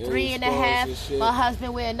size 3.5. My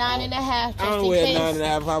husband wear 9.5. I don't wear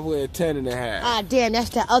 9.5. I wear 10.5. Ah, damn, that's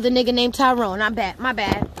that other nigga named Tyrone. My bad.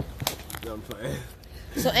 I'm playing.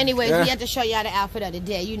 So anyways, we had to show y'all the outfit of the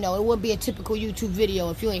day. It wouldn't be a typical YouTube video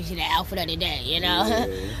if you ain't see the outfit of the day, Yeah.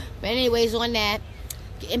 But anyways, on that,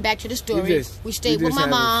 getting back to the story, we stayed with my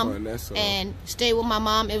mom and stayed with my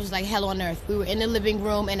mom. It was like hell on earth. We were in the living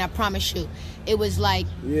room, and I promise you, it was like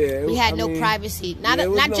we had no privacy. Not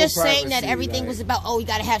just saying that everything was about, we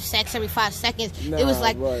gotta have sex every 5 seconds. It was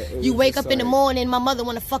like you wake up in the morning, my mother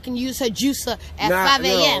wanna fucking use her juicer at 5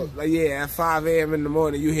 a.m. At 5 a.m. in the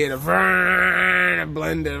morning, you hear the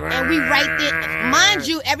blender. And we right there. Mind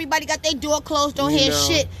you, everybody got their door closed, don't hear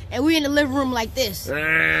shit, and we in the living room like this.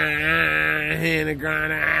 Hearing the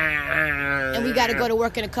grind. And we gotta go to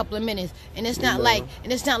work in a couple of minutes. And it's not like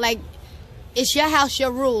it's your house,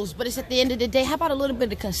 your rules, but it's at the end of the day, how about a little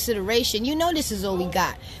bit of consideration? This is all we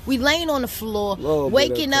got. We laying on the floor,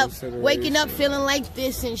 waking up feeling like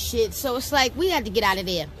this and shit. So it's like we had to get out of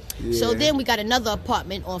there. Yeah. So then we got another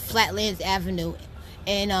apartment on Flatlands Avenue.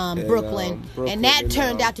 in Brooklyn, and that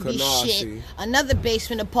turned out to be shit. Another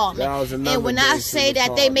basement apartment. That was another and when I say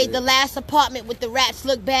that they made the last apartment with the rats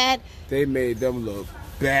look bad, they made them look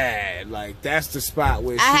bad. Like, that's the spot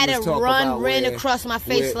where I had to ran across my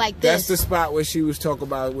face like this. That's the spot where she was talking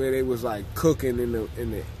about where they was like cooking in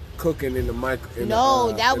the micro.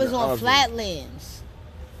 No, that was on Flatlands.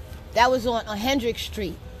 That was on Hendrick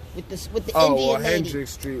Street. With the Indian lady. Hendrick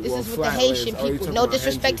Street. This is with the Haitian people. No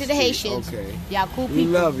disrespect to the Haitians. Okay. Y'all cool people. We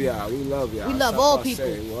love y'all. We love y'all. We love all people.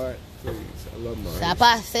 What? Please. I love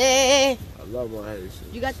my Haitians. I love my Haitians.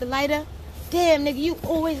 You got the lighter? Damn, nigga, you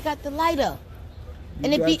always got the lighter.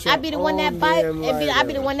 And I be the one that buy it. And I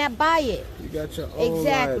be the one that buy it. You got your own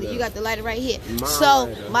lighter. You got the lighter right here.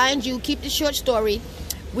 So, mind you, keep the short story.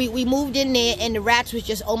 We moved in there, and the rats was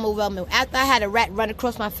just overwhelming. After I had a rat run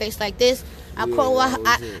across my face like this, I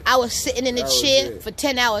was sitting in the chair for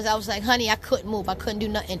 10 hours. I was like, honey, I couldn't move. I couldn't do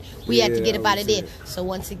nothing. We had to get up out of there. So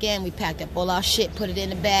once again, we packed up all our shit, put it in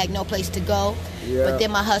the bag, no place to go. Yeah. But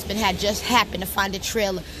then my husband had just happened to find a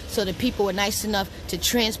trailer. So the people were nice enough to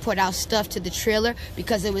transport our stuff to the trailer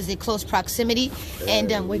because it was in close proximity.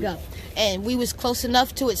 And wake up. And we was close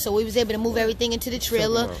enough to it, so we was able to move everything into the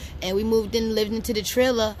trailer. And we moved in, lived into the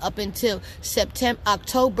trailer up until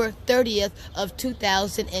October 30th of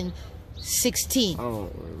 2016.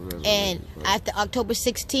 And after October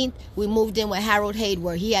 16th, we moved in with Harold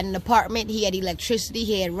Hayward. He had an apartment, he had electricity,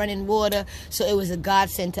 he had running water, so it was a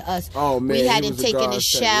godsend to us. Oh, man, we hadn't taken a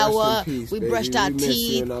shower, we brushed our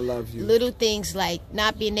teeth, I love you. Little things like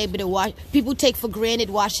not being able to wash. People take for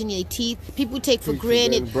granted washing their teeth. People take for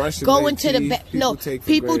granted going to the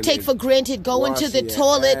people take for granted going to the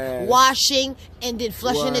toilet, washing, and then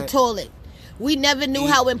flushing the toilet. We never knew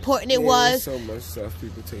how important it was. So much stuff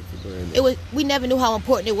people take for granted. We never knew how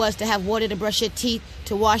important it was to have water to brush your teeth,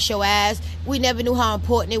 to wash your ass. We never knew how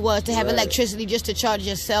important it was to have electricity just to charge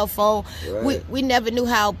your cell phone. We never knew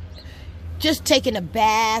how just taking a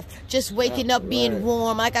bath, just waking up being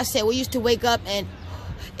warm. Like I said, we used to wake up and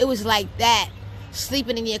it was like that,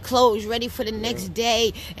 sleeping in your clothes, ready for the next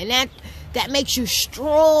day, and that makes you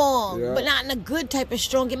strong, but not in a good type of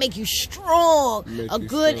strong. It makes you strong, a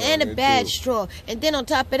good and a bad strong. And then on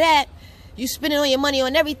top of that, you spending all your money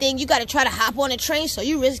on everything. You got to try to hop on a train, so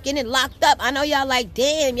you risk getting locked up. I know y'all like,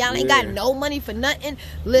 damn, y'all ain't got no money for nothing.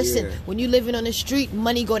 Listen, when you living on the street,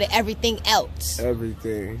 money go to everything else.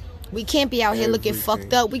 Everything. We can't be out here looking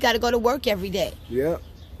fucked up. We got to go to work every day. Yep.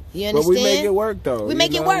 You understand? But we make it work, though. We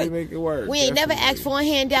make it work. We make it work. We ain't never asked for a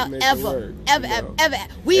handout ever.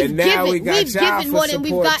 We've given more than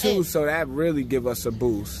we've gotten. Too, so that really give us a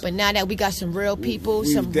boost. But now that we got some real people,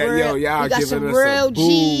 we got some real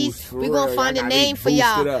G's, we gonna find a name for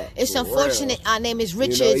y'all. It's unfortunate our name is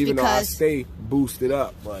Richards even because though I stay boosted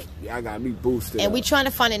up, but y'all got me boosted up. And we trying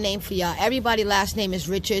to find a name for y'all. Everybody's last name is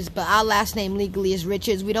Richards, but our last name legally is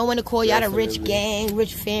Richards. We don't want to call y'all the Rich Gang,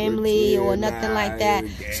 Rich Family, or nothing like that.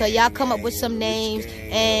 So y'all come up with some names,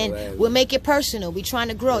 and we'll make it personal. We trying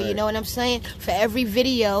to grow, you know what I'm saying? For every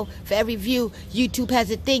video, for every view, YouTube has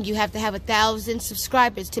a thing. You have to have 1,000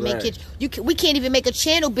 subscribers to make it. We can't even make a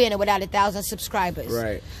channel banner without 1,000 subscribers.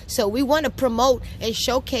 Right. So we want to promote and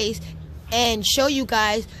showcase and show you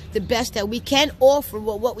guys the best that we can offer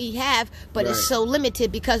with what we have, but it's so limited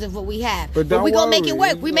because of what we have. But we're gonna make it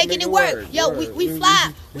work. We making it work. Yo, we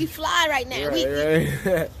fly. We fly right now.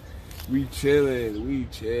 We chilling. We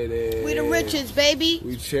the Richards, baby.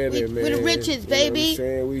 We chilling, man. We the Richards, baby. You know what I'm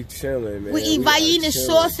saying? We chilling, man. We eat Vienna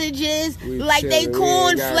sausages like they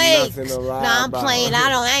cornflakes. Nah, I'm playing.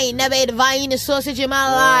 I ain't never ate a Vienna sausage in my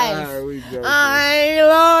life. I ain't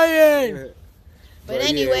lying. But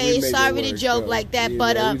anyway, sorry to joke like that,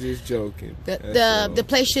 but we just joking. The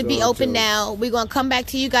place should be open now. We're gonna come back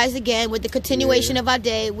to you guys again with the continuation of our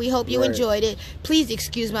day. We hope you enjoyed it. Please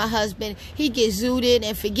excuse my husband. He gets zooted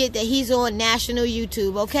and forget that he's on national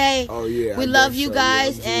YouTube. Okay? Oh yeah. We love you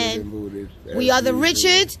guys, and we are the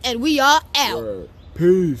Richards, and we are out.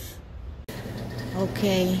 Peace.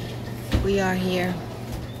 Okay, we are here.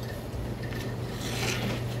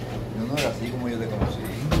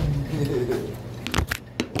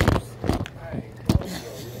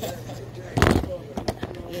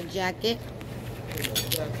 Jacket.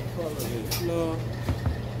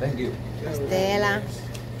 Thank you. Stella.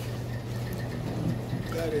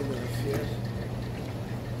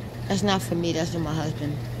 That's not for me, that's for my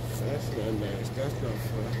husband. That's not nice. That's not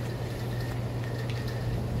fun.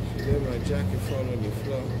 She let my jacket fall on the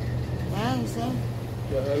floor. Wow, so?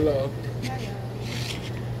 Yeah, hello. She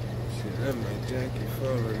let my jacket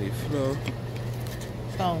fall on the floor.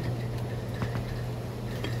 So.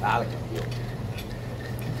 Dale.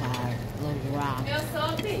 Little rock.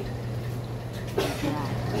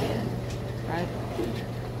 Right?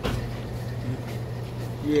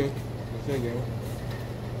 Yeah. Thank you.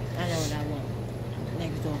 I know what I want.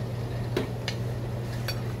 Next door.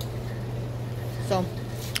 So,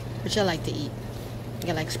 what y'all like to eat?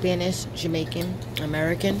 You like Spanish, Jamaican,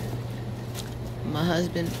 American. My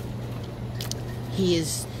husband, he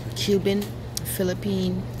is Cuban,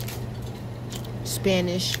 Philippine,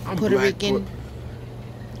 Spanish, Puerto Rican,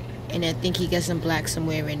 and I think he got some black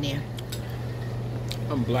somewhere in there.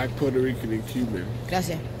 I'm black, Puerto Rican, and Cuban.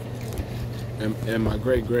 Gracias. And my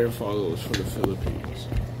great-grandfather was from the Philippines.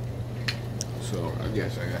 So I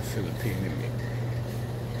guess I got Philippine in me.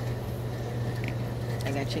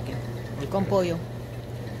 I got chicken. Con pollo.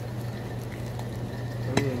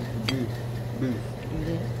 Beef. You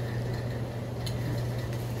did?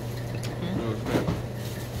 No, it's not.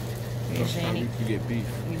 You didn't say You anything. can get beef.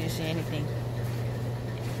 You didn't say anything.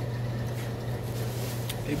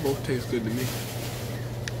 They both taste good to me.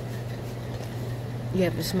 You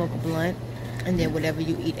have to smoke a blunt, and then whatever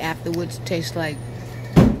you eat afterwards tastes like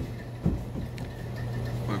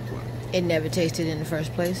What? it never tasted in the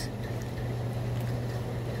first place.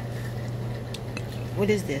 What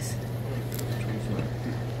is this?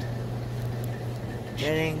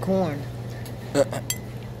 That ain't corn.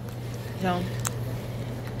 So,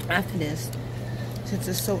 after this, since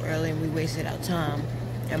it's so early and we wasted our time,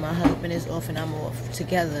 and my husband is off and I'm off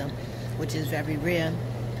together, which is very rare,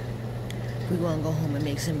 we're gonna go home and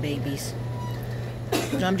make some babies.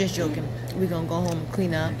 No, I'm just joking. We're gonna go home and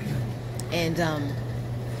clean up and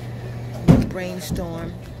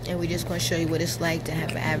brainstorm, and we're just gonna show you what it's like to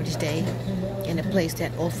have an average day in a place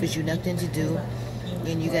that offers you nothing to do,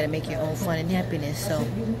 and you gotta make your own fun and happiness. So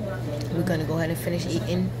we're gonna go ahead and finish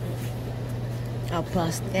eating our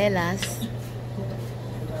pastelas.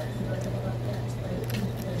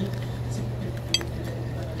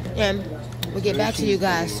 And we'll get back to you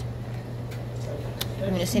guys. You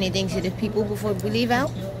want to say anything to the people before we leave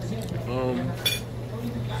out?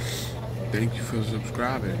 Thank you for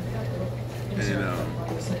subscribing. And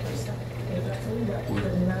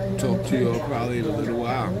we'll talk to you all probably in a little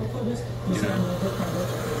while. You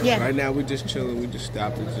know? Yeah. Right now we're just chilling. We just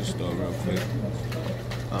stopped at the store real quick.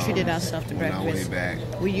 Treated ourselves to On our way breakfast. back.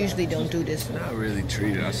 We usually don't do this. Not really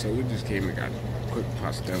treated us, so we just came and got quick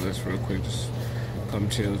pastelas real quick. Just come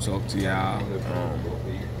chill, talk to y'all.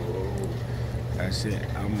 That's it.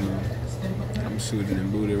 I'm suited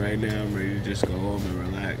and booted right now. I'm ready to just go home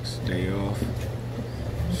and relax. Day off.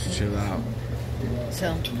 Just chill out.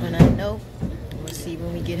 So, on that note, we'll see you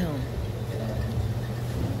when we get home.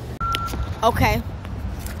 Okay,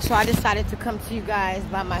 so I decided to come to you guys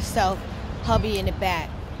by myself, hubby in the back.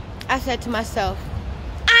 I said to myself,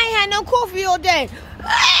 I ain't had no coffee all day.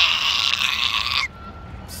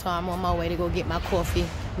 So I'm on my way to go get my coffee.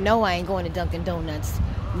 No, I ain't going to Dunkin' Donuts.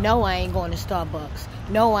 No, I ain't going to Starbucks.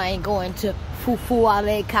 No, I ain't going to Fufu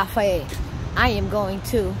Ale Cafe. I am going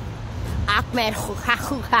to Ahmed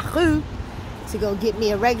to go get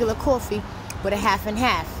me a regular coffee with a half and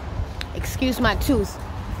half. Excuse my tooth.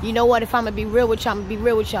 You know what? If I'm going to be real with y'all, I'm going to be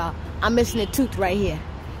real with y'all. I'm missing a tooth right here.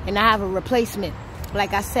 And I have a replacement.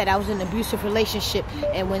 Like I said, I was in an abusive relationship.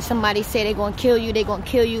 And when somebody say they're going to kill you, they're going to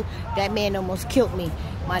kill you, that man almost killed me.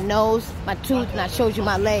 My nose, my tooth, and I showed you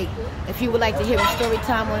my leg. If you would like to hear a story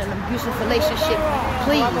time on an abusive relationship,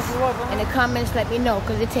 please, in the comments, let me know.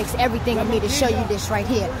 Because it takes everything of me to show you this right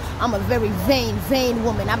here. I'm a very vain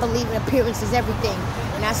woman. I believe in appearance is everything.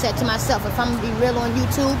 And I said to myself, if I'm going to be real on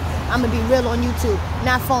YouTube, I'm going to be real on YouTube,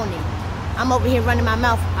 not phony. I'm over here running my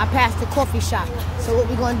mouth. I passed the coffee shop. So what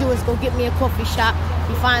we're going to do is go get me a coffee shop.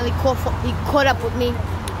 He finally caught up with me.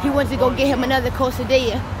 He went to go get him another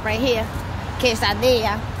quesadilla right here.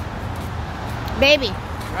 Quesadilla. Baby.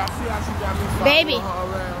 Y'all see how she got me following Baby. her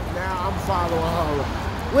around? Now I'm following her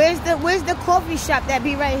around. Where's the coffee shop that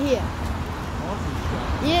be right here? Coffee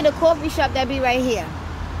shop. Yeah, the coffee shop that be right here.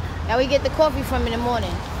 That we get the coffee from in the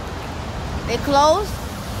morning. They closed?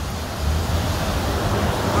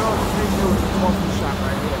 I don't think there was a coffee shop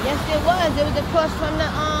right here. Yes, there was. It was across from the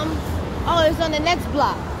oh, it was on the next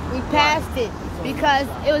block. We passed it because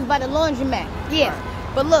it was by the laundromat. Yeah.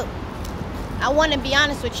 But look, I want to be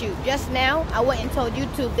honest with you. Just now, I went and told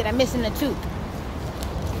YouTube that I'm missing a tooth.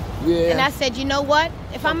 Yeah. And I said, you know what?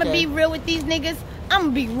 If I'm going to Okay. be real with these niggas,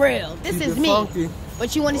 I'm going to be real. This Keep is it me. funky.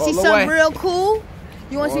 But you want to All see the something way. real cool?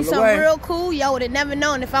 You want to All see the something way. real cool? Y'all would have never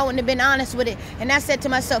known if I wouldn't have been honest with it. And I said to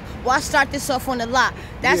myself, well, I start this off on the lot.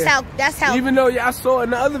 That's Yeah. how. Even though y'all saw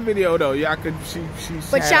in the other video though, y'all could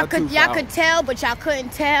But had y'all her could tooth y'all out. could tell, but y'all couldn't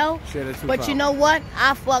tell. She had her tooth But you out. know what?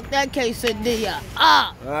 I fucked that quesadilla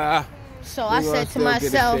up. So I we gonna said to still get it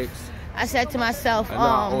myself, fixed. I said to myself, I know I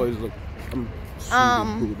always look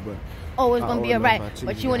I'm cool, but always gonna be alright.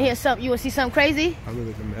 But you wanna hear something? You wanna see something crazy? I'm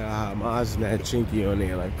looking at my eyes mad chinky on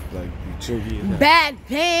there, like chinky. Back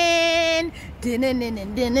pain.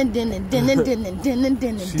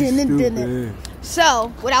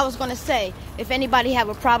 So, what I was gonna say, if anybody have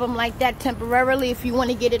a problem like that temporarily, if you want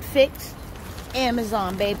to get it fixed,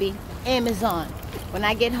 Amazon, baby, Amazon. When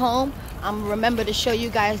I get home, I'm gonna remember to show you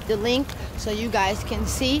guys the link so you guys can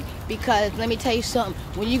see. Because let me tell you something,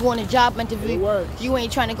 when you go on a job interview, you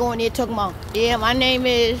ain't trying to go in there talking about, yeah, my name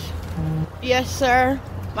is, yes sir,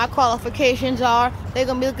 my qualifications are. They're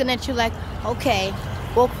gonna be looking at you like, okay,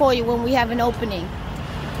 we'll call you when we have an opening.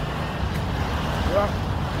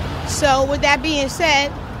 Yeah. So with that being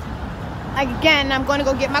said, again, I'm gonna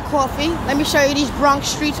go get my coffee. Let me show you these Bronx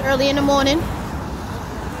streets early in the morning.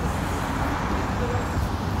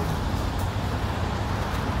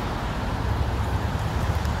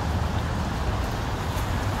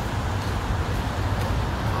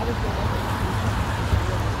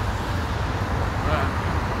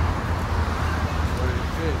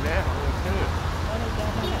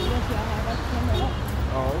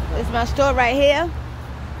 This is my store right here.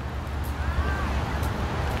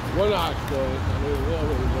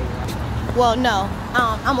 Well, no,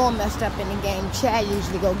 I'm all messed up in the game. Chad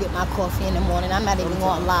usually go get my coffee in the morning. I'm not even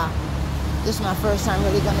gonna lie. This is my first time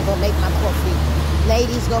really gonna go make my coffee.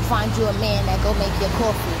 Ladies, go find you a man that go make your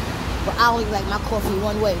coffee. But I only like my coffee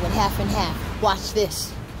one way, with half and half. Watch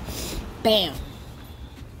this. Bam.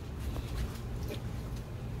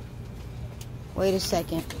 Wait a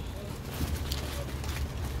second.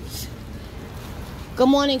 Good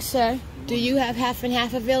morning, sir. Do you have half and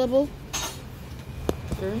half available?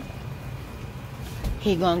 Sure.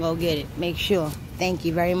 He gonna go get it. Make sure. Thank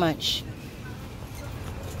you very much.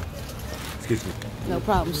 Excuse me. No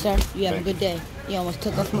problem, sir. You have a good day. You almost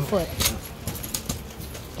took off my foot.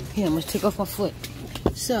 He almost took off my foot.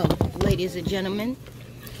 So, ladies and gentlemen,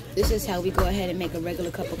 this is how we go ahead and make a regular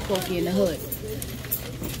cup of coffee in the hood.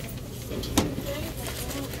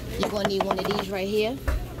 You're gonna need one of these right here.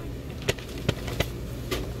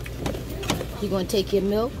 You're gonna take your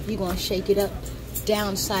milk, you're gonna shake it up,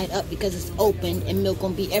 downside up, because it's open and milk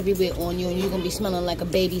gonna be everywhere on you and you're gonna be smelling like a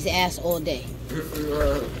baby's ass all day.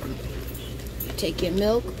 You take your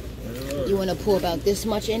milk, you wanna pour about this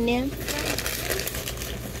much in there.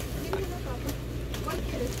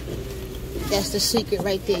 That's the secret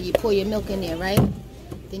right there. You pour your milk in there, right?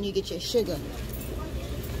 Then you get your sugar.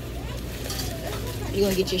 You're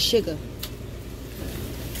gonna get your sugar.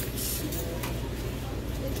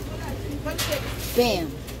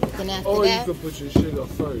 Bam. Then after that, you can put your sugar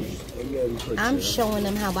first. And then put I'm showing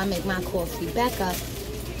them how I make my coffee. Back up.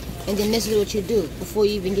 And then this is what you do. Before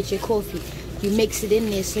you even get your coffee, you mix it in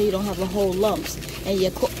there so you don't have a whole lumps. And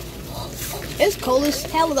your it's cold as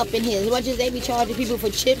hell up in here. As much as they be charging people for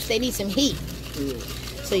chips, they need some heat.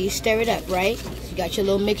 So you stir it up, right? You got your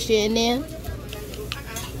little mixture in there.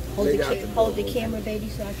 Hold the camera, baby,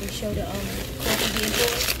 so I can show the coffee being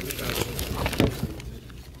poured.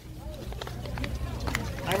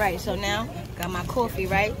 All right, so now got my coffee,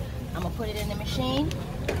 right? I'm gonna put it in the machine.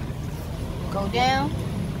 Go down.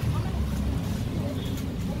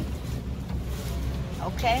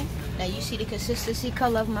 Okay. Now you see the consistency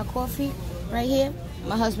color of my coffee right here?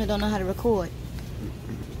 My husband don't know how to record.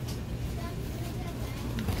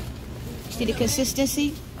 See the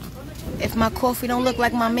consistency? If my coffee don't look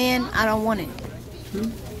like my man, I don't want it.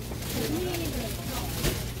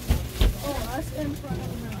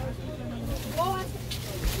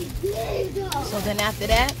 So then after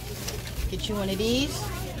that, get you one of these.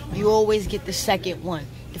 You always get the second one.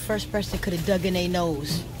 The first person could have dug in their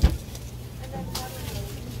nose.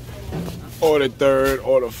 Or the third,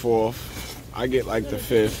 or the fourth. I get like the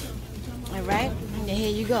fifth. All right, and then here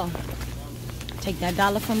you go. Take that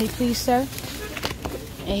 $1 from me, please, sir.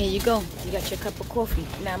 And here you go. You got your cup of coffee.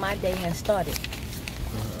 Now my day has started.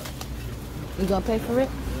 You gonna pay for it?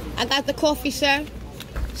 I got the coffee, sir.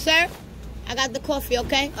 Sir, I got the coffee,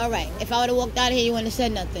 okay? All right. If I would have walked out of here, you wouldn't have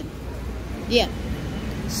said nothing. Yeah.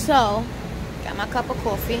 So, got my cup of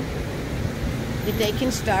coffee. The day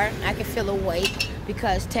can start. I can feel a weight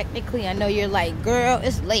because technically I know you're like, girl,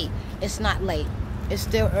 it's late. It's not late. It's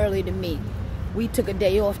still early to me. We took a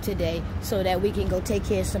day off today so that we can go take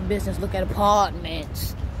care of some business, look at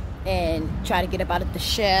apartments, and try to get up out of the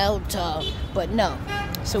shelter. But no.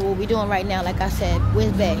 So what we doing right now, like I said,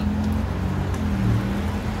 where's Bay?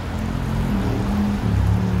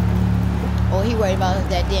 Oh, he worried about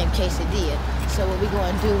that damn quesadilla. So what we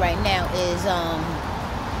going to do right now is,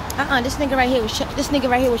 this nigga right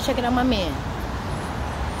here was checking out my man.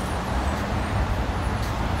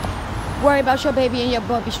 Worry about your baby and your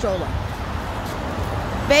bumpy stroller.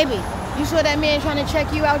 Baby, you saw that man trying to check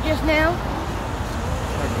you out just now?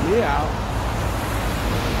 Check me out?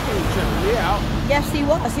 He ain't checking me out. Yes, he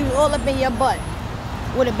was. He was all up in your butt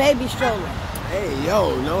with a baby stroller. Hey,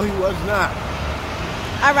 yo, no, he was not.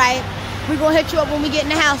 All right. We're going to hit you up when we get in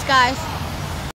the house, guys.